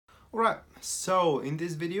Alright, so in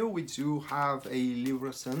this video we do have a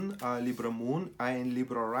Libra Sun, Libra Moon and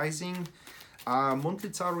Libra Rising monthly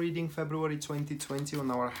tarot reading February 2020 on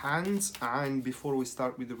our hands. And before we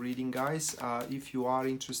start with the reading, guys, if you are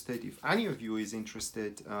interested, if any of you is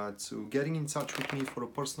interested to getting in touch with me for a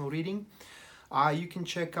personal reading, you can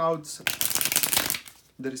check out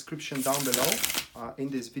the description down below in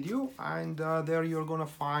this video, and there you're gonna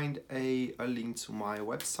find a link to my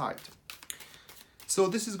website. So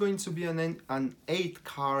this is going to be an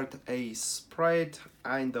 8-card a spread,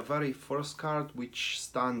 and the very first card, which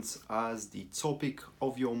stands as the topic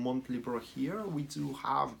of your month Libra here, we do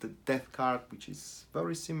have the Death card, which is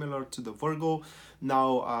very similar to the Virgo.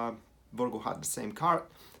 Now Virgo had the same card.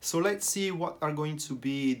 So let's see what are going to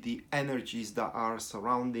be the energies that are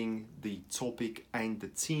surrounding the topic and the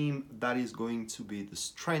theme. That is going to be the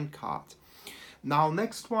Strength card. Now,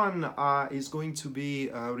 next one is going to be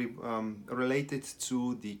related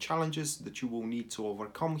to the challenges that you will need to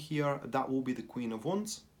overcome here. That will be the Queen of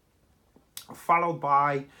Wands, followed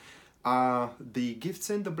by the gifts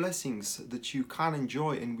and the blessings that you can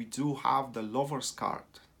enjoy. And we do have the Lover's card.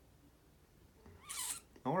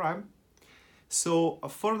 All right. So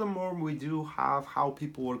furthermore, we do have how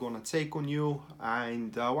people are going to take on you,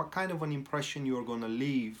 and what kind of an impression you're going to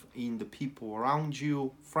leave in the people around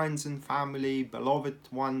you, friends and family, beloved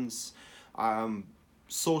ones,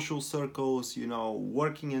 social circles, you know,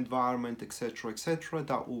 working environment, etc., etc.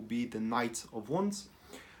 That will be the Knight of Wands.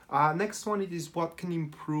 Next one, it is what can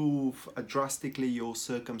improve drastically your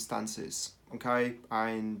circumstances, okay,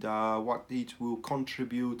 and what it will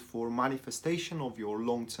contribute for manifestation of your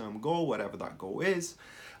long-term goal, whatever that goal is.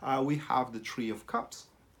 We have the Three of Cups.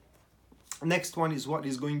 Next one is what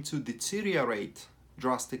is going to deteriorate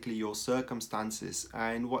drastically your circumstances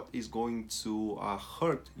and what is going to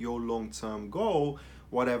hurt your long-term goal,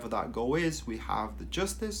 whatever that goal is. We have the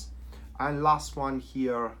Justice. And last one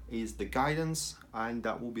here is the Guidance, and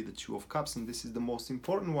that will be the Two of Cups, and this is the most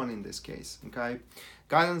important one in this case, okay?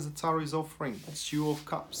 Guidance the tarot is offering, Two of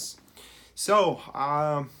Cups. So,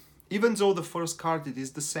 even though the first card, it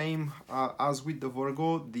is the same as with the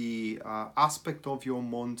Virgo, the aspect of your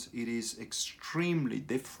month, it is extremely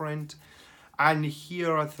different. And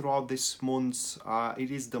here throughout this month,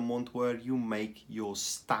 it is the month where you make your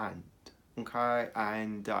stand, okay?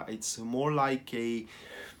 And it's more like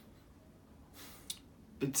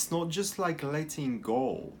it's not just like letting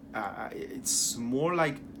go, it's more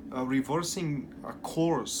like reversing a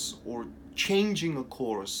course or changing a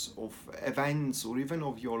course of events or even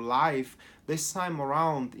of your life, this time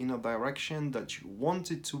around in a direction that you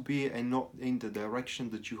want it to be and not in the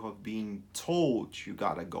direction that you have been told you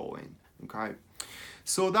gotta go in, okay?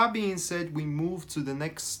 So that being said, we move to the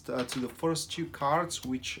next, to the first two cards,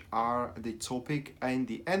 which are the topic and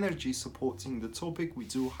the energy supporting the topic. We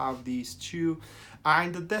do have these two,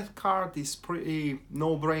 and the Death card is pretty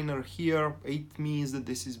no-brainer here. It means that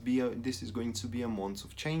this is going to be a month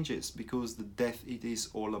of changes, because the Death, it is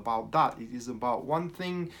all about that. It is about one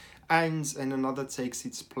thing ends and another takes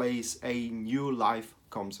its place. A new life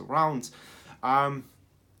comes around.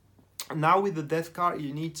 Now with the Death card,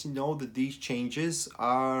 you need to know that these changes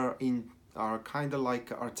are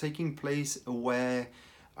taking place where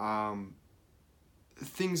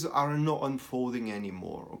things are not unfolding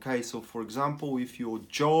anymore, okay? So for example, if your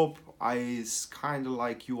job is kind of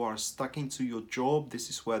like you are stuck into your job, this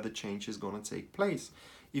is where the change is going to take place.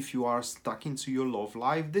 If you are stuck into your love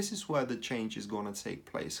life, this is where the change is going to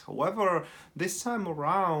take place. However, this time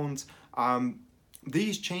around,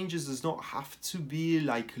 these changes does not have to be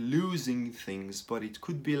like losing things, but it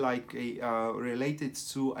could be like related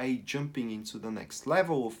to a jumping into the next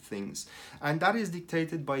level of things, and that is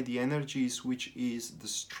dictated by the energies, which is the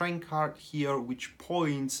Strength card here, which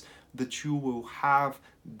points that you will have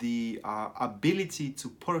the ability to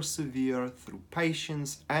persevere through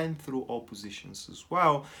patience and through oppositions as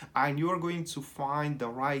well, and you're going to find the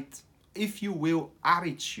right, if you will,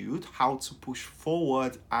 attitude, how to push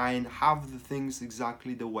forward and have the things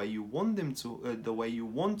exactly the way you want them to, the way you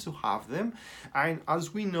want to have them. And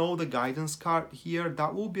as we know, the Guidance card here,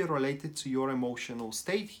 that will be related to your emotional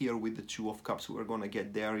state here with the Two of Cups. We're gonna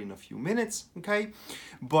get there in a few minutes, okay?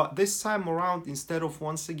 But this time around, instead of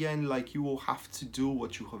once again, like you will have to do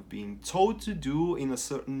what you have been told to do in a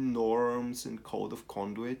certain norms and code of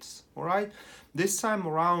conduits, all right? This time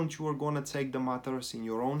around, you are going to take the matters in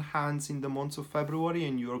your own hands in the month of February,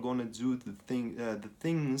 and you are going to do the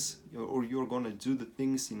things, or you're going to do the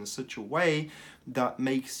things in such a way that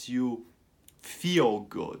makes you feel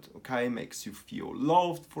good, okay? Makes you feel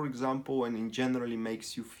loved, for example, and in generally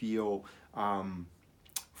makes you feel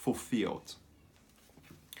fulfilled.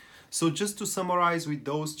 So just to summarize with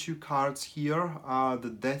those two cards here, the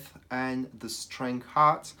Death and the Strength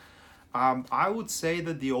card, I would say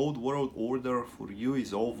that the old world order for you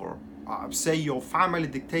is over. Say your family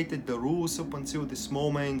dictated the rules up until this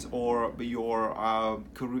moment, or your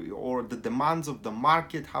career, or the demands of the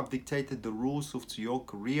market have dictated the rules of your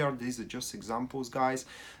career. These are just examples, guys.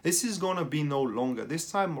 This is gonna be no longer. This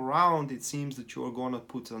time around, it seems that you are gonna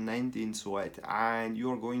put an end into it, and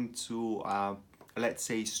you're going to, let's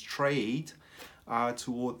say, straight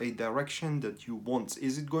toward a direction that you want.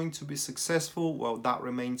 Is it going to be successful? Well, that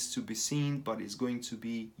remains to be seen, but it's going to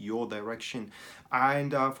be your direction.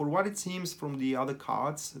 And for what it seems from the other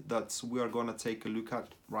cards that we are going to take a look at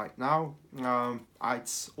right now,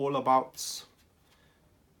 it's all about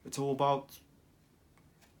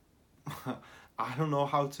I don't know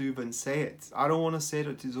how to even say it. I don't want to say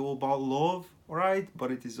that it's all about love, right?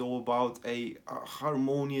 But it is all about a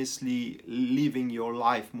harmoniously living your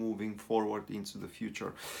life moving forward into the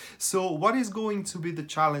future. So what is going to be the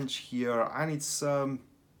challenge here? And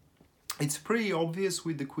it's pretty obvious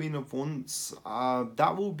with the Queen of Wands.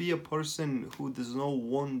 That will be a person who does not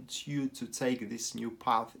want you to take this new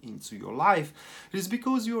path into your life. It is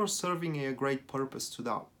because you are serving a great purpose to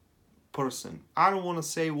that person. I don't want to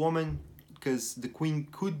say woman, because the queen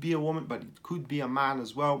could be a woman, but it could be a man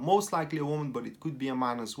as well. Most likely a woman, but it could be a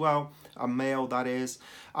man as well, a male, that is.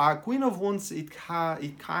 Queen of Wands, it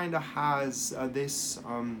kind of has this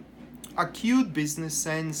acute business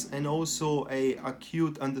sense, and also a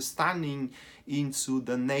acute understanding into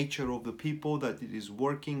the nature of the people that it is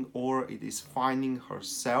working or it is finding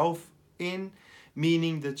herself in.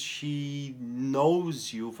 Meaning that she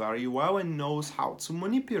knows you very well and knows how to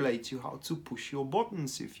manipulate you, how to push your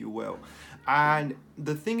buttons, if you will. And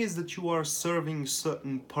the thing is that you are serving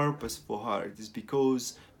certain purpose for her. It is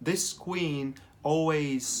because this queen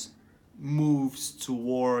always moves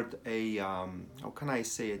toward a how can I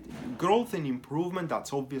say it, growth and improvement.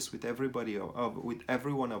 That's obvious with everybody, with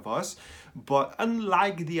every one of us. But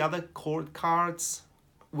unlike the other court cards,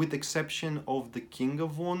 with exception of the King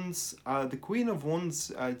of Wands, the Queen of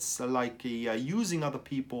Wands, it's like using other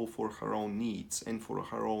people for her own needs and for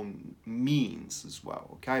her own means as well,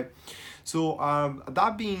 okay? So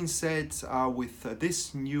that being said, with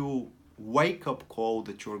this new wake-up call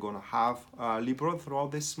that you're going to have, Libra,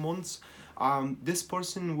 throughout this month, this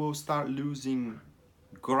person will start losing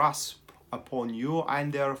grasp upon you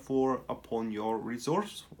and therefore upon your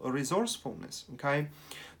resourcefulness, okay?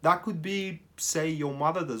 That could be, say, your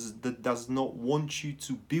mother that does not want you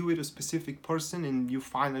to be with a specific person, and you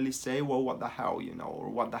finally say, well, what the hell, you know, or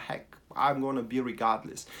what the heck, I'm gonna be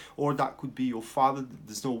regardless. Or that could be your father that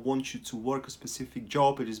does not want you to work a specific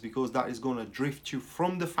job. It is because that is gonna drift you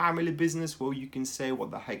from the family business. Well, you can say, what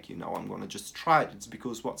the heck, you know, I'm gonna just try it. It's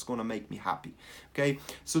because what's gonna make me happy, okay?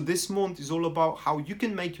 So this month is all about how you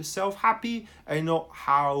can make yourself happy, and not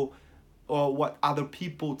how or what other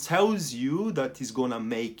people tells you that is gonna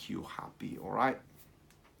make you happy. All right,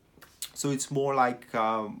 so it's more like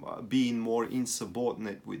being more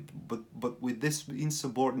insubordinate with, but with this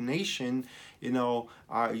insubordination, you know,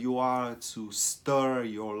 you are to stir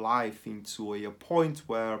your life into a point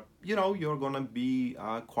where, you know, you're gonna be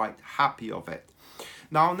quite happy of it.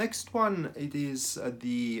 Now, next one, it is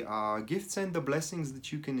the gifts and the blessings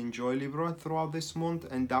that you can enjoy, Libra, throughout this month,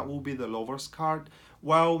 and that will be the Lover's card.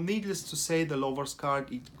 Well, needless to say, the Lover's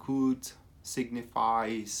card, it could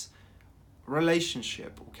signifies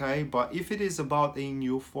relationship, okay? But if it is about a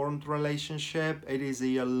new formed relationship, it is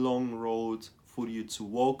a long road for you to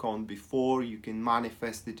walk on before you can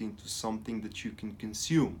manifest it into something that you can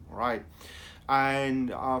consume, right?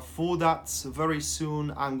 And for that, very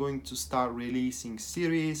soon I'm going to start releasing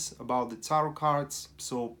series about the tarot cards,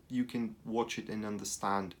 so you can watch it and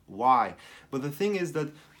understand why. But the thing is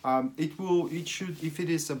that it should, if it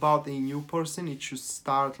is about a new person, it should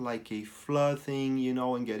start like a flirting, you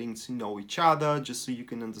know, and getting to know each other, just so you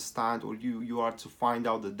can understand, or you are to find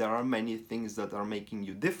out that there are many things that are making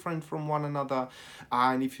you different from one another.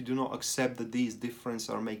 And if you do not accept that these differences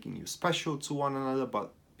are making you special to one another,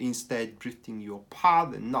 but instead drifting you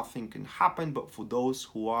apart, and nothing can happen. But for those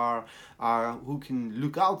who are who can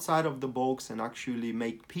look outside of the box and actually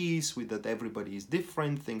make peace with that everybody is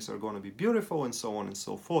different, things are going to be beautiful, and so on and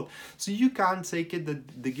so forth. So you can take it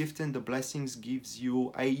that the gift and the blessings gives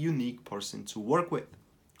you a unique person to work with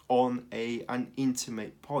on an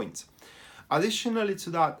intimate point. Additionally to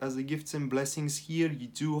that, as the gifts and blessings here, you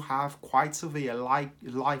do have quite of a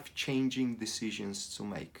life-changing decisions to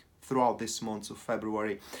make. throughout this month of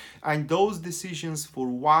February, and those decisions for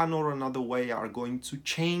one or another way are going to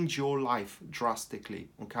change your life drastically.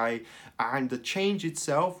 Okay, and the change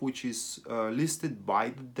itself, which is listed by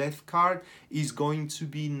the Death card, is going to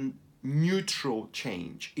be neutral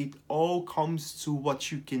change. It all comes to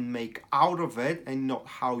what you can make out of it and not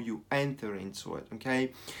how you enter into it.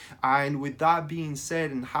 Okay, and with that being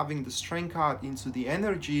said, and having the Strength card into the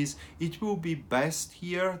energies, it will be best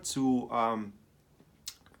here to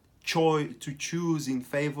choose in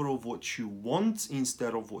favor of what you want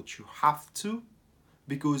instead of what you have to,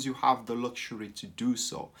 because you have the luxury to do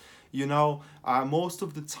so. You know, most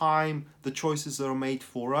of the time the choices are made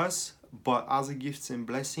for us, but as a gifts and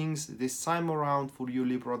blessings, this time around for you,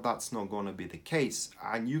 Libra, that's not going to be the case,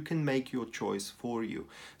 and you can make your choice for you.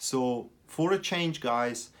 So for a change,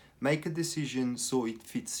 guys, make a decision so it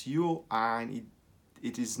fits you, and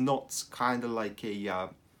it is not kind of like a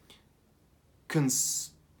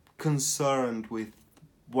concerned with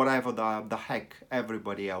whatever the heck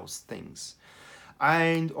everybody else thinks.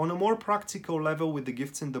 And on a more practical level, with the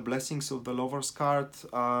gifts and the blessings of the Lover's card,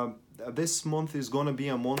 this month is going to be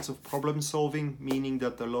a month of problem solving, meaning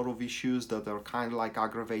that a lot of issues that are kind of like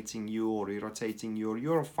aggravating you or irritating you, or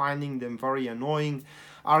you're finding them very annoying,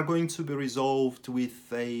 are going to be resolved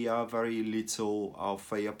with a very little of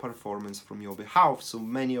a performance from your behalf. So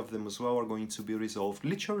many of them as well are going to be resolved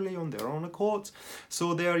literally on their own accord.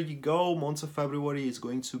 So there you go. Month of February is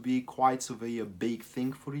going to be quite a big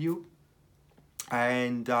thing for you.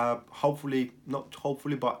 And hopefully, not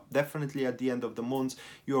hopefully, but definitely at the end of the month,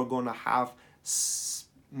 you're gonna have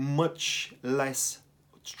much less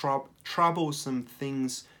troublesome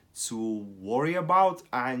things to worry about,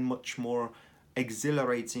 and much more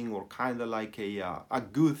exhilarating, or kind of like a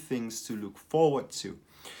good things to look forward to.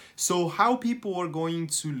 So how people are going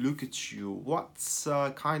to look at you, what's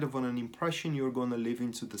kind of an impression you're going to leave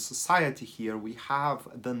into the society here? We have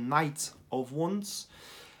the Knight of Wands.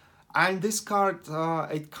 And this card,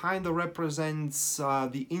 it kind of represents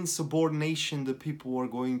the insubordination that people are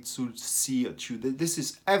going to see at you. This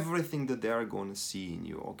is everything that they are going to see in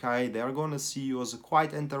you, okay? They are going to see you as a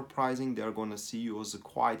quite enterprising, they are going to see you as a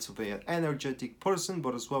quite an energetic person,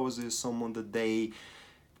 but as well as someone that they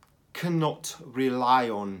cannot rely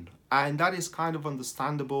on. And that is kind of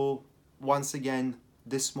understandable. Once again,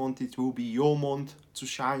 this month it will be your month to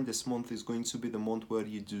shine. This month is going to be the month where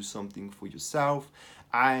you do something for yourself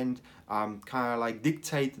and kind of like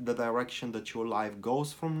dictate the direction that your life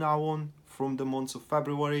goes from now on, from the month of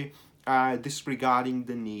February, disregarding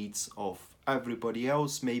the needs of everybody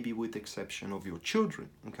else, maybe with the exception of your children,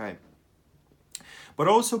 okay? But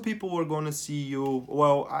also people are going to see you,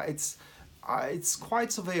 well, it's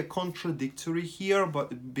quite a contradictory here,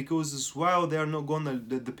 but because as well they're not gonna,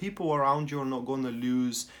 the people around you are not gonna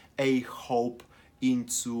lose a hope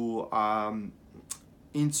into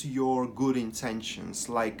your good intentions,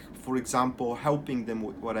 like for example helping them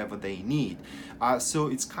with whatever they need. So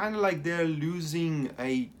it's kind of like they're losing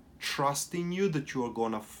a trust in you that you're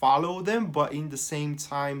gonna follow them, but in the same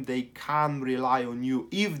time they can rely on you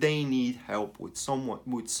if they need help with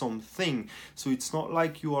something. So it's not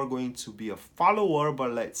like you are going to be a follower,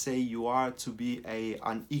 but let's say you are to be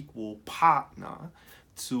an equal partner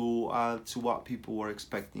to what people were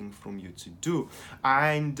expecting from you to do.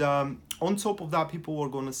 And on top of that, people are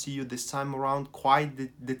going to see you this time around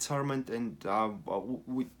quite determined and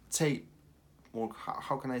we take, or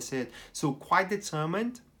how can I say it, so quite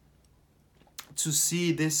determined to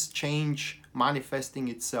see this change manifesting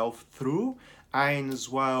itself through, and as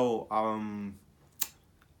well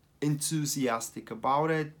enthusiastic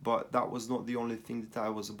about it. But that was not the only thing that I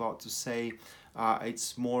was about to say.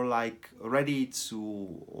 It's more like ready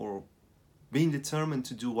to, or being determined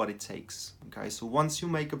to do what it takes. Okay, so once you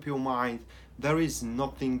make up your mind, there is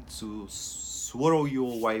nothing to swirl you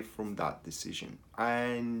away from that decision.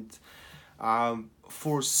 And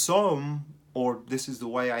for some, or this is the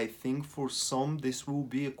way I think, for some this will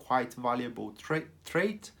be a quite valuable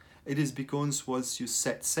trait. It is because once you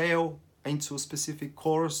set sail into a specific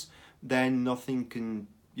course, then nothing can,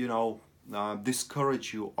 you know,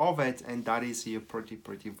 discourage you of it, and that is a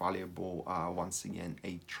pretty valuable once again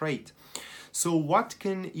a trait. So what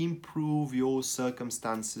can improve your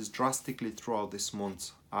circumstances drastically throughout this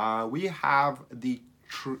month? We have the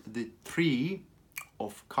Three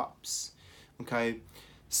of Cups. Okay,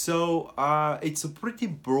 so it's a pretty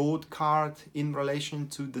broad card in relation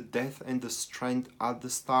to the Death and the Strength at the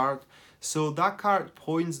start. So that card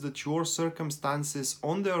points that your circumstances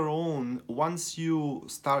on their own, once you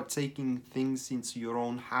start taking things into your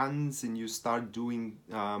own hands and you start doing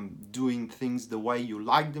things the way you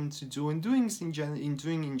like them to do, and doing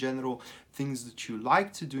in general things that you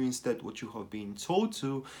like to do instead what you have been told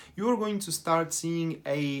to, you're going to start seeing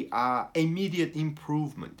a immediate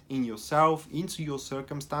improvement in yourself, into your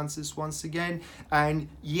circumstances once again. And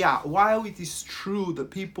yeah, while it is true that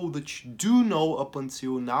people that you do know up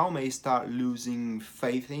until now may start losing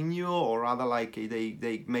faith in you, or rather like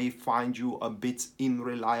they may find you a bit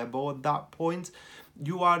unreliable at that point,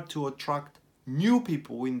 you are to attract new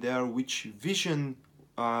people in there which vision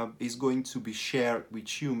is going to be shared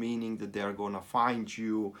with you, meaning that they're going to find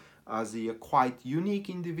you as a quite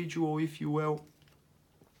unique individual, if you will.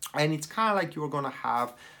 And it's kind of like you're going to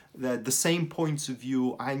have the same points of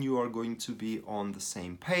view, and you are going to be on the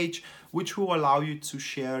same page, which will allow you to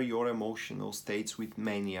share your emotional states with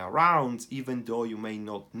many around, even though you may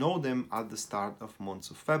not know them at the start of months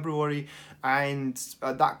of February. And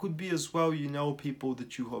that could be as well, you know, people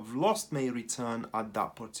that you have lost may return at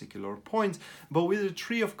that particular point. But with the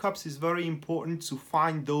Three of Cups, it's very important to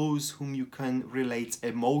find those whom you can relate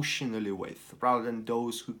emotionally with, rather than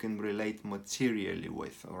those who can relate materially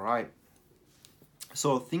with, all right?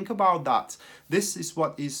 So think about that. This is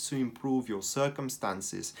what is to improve your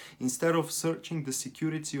circumstances. Instead of searching the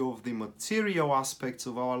security of the material aspects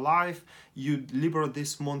of our life, you, Libra,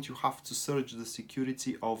 this month you have to search the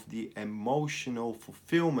security of the emotional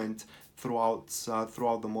fulfillment throughout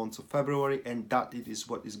the month of February, and that it is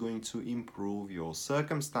what is going to improve your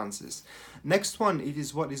circumstances. Next one, it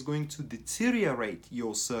is what is going to deteriorate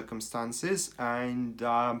your circumstances, and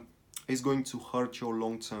is going to hurt your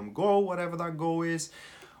long-term goal, whatever that goal is.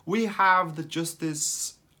 We have the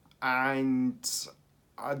Justice, and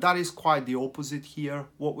that is quite the opposite here,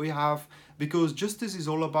 what we have, because Justice is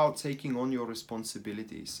all about taking on your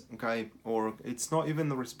responsibilities, okay? Or it's not even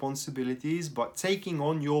the responsibilities, but taking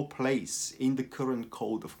on your place in the current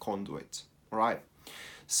code of conduit, right?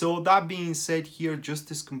 So that being said here,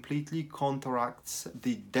 Justice completely counteracts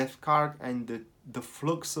the Death card and the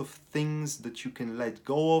flux of things that you can let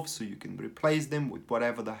go of, so you can replace them with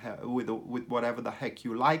whatever the whatever the heck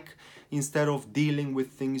you like, instead of dealing with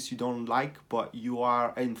things you don't like, but you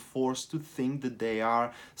are enforced to think that they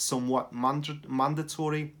are somewhat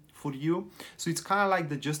mandatory for you. So it's kind of like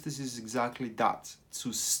the Justice is exactly that,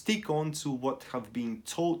 to stick on to what have been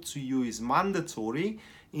told to you is mandatory,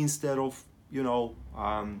 instead of, you know,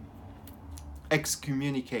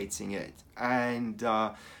 excommunicating it, and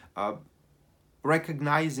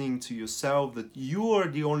recognizing to yourself that you are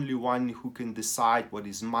the only one who can decide what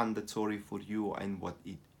is mandatory for you and what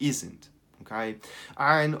it isn't, okay?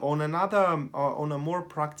 And on another, on a more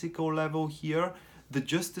practical level here, the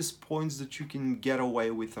Justice points that you can get away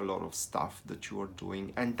with a lot of stuff that you are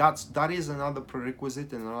doing, and that is another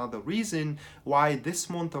prerequisite and another reason why this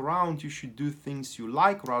month around you should do things you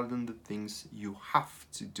like rather than the things you have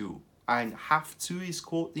to do. And have to is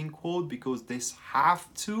quote unquote because this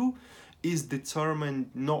have to is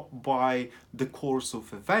determined not by the course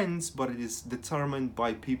of events, but it is determined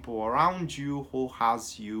by people around you who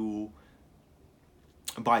has you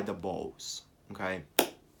by the balls, okay?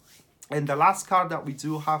 And the last card that we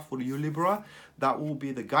do have for you, Libra, that will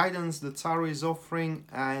be the guidance that Tarot is offering,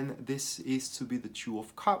 and this is to be the Two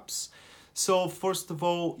of Cups. So first of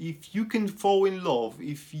all, if you can fall in love,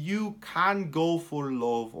 if you can go for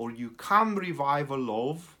love, or you can revive a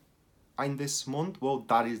love in this month, well,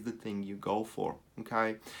 that is the thing you go for,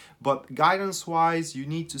 okay? But guidance wise, you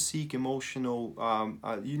need to seek emotional,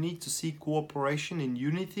 you need to seek cooperation and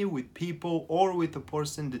unity with people, or with a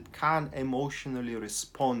person that can emotionally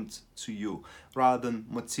respond to you rather than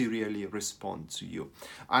materially respond to you.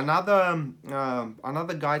 Another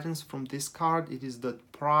guidance from this card, it is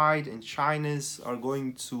that pride and shyness are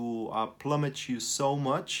going to plummet you so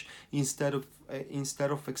much instead of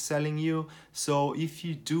excelling you. So if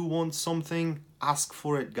you do want something, ask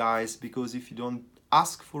for it, guys, because if you don't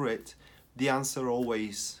ask for it, the answer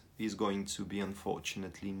always is going to be,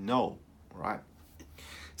 unfortunately, no, right?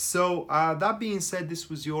 So that being said, this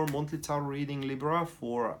was your monthly tarot reading, Libra,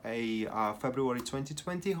 for a February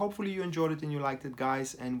 2020. Hopefully you enjoyed it and you liked it,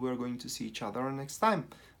 guys, and we're going to see each other next time.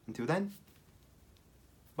 Until then,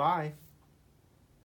 bye.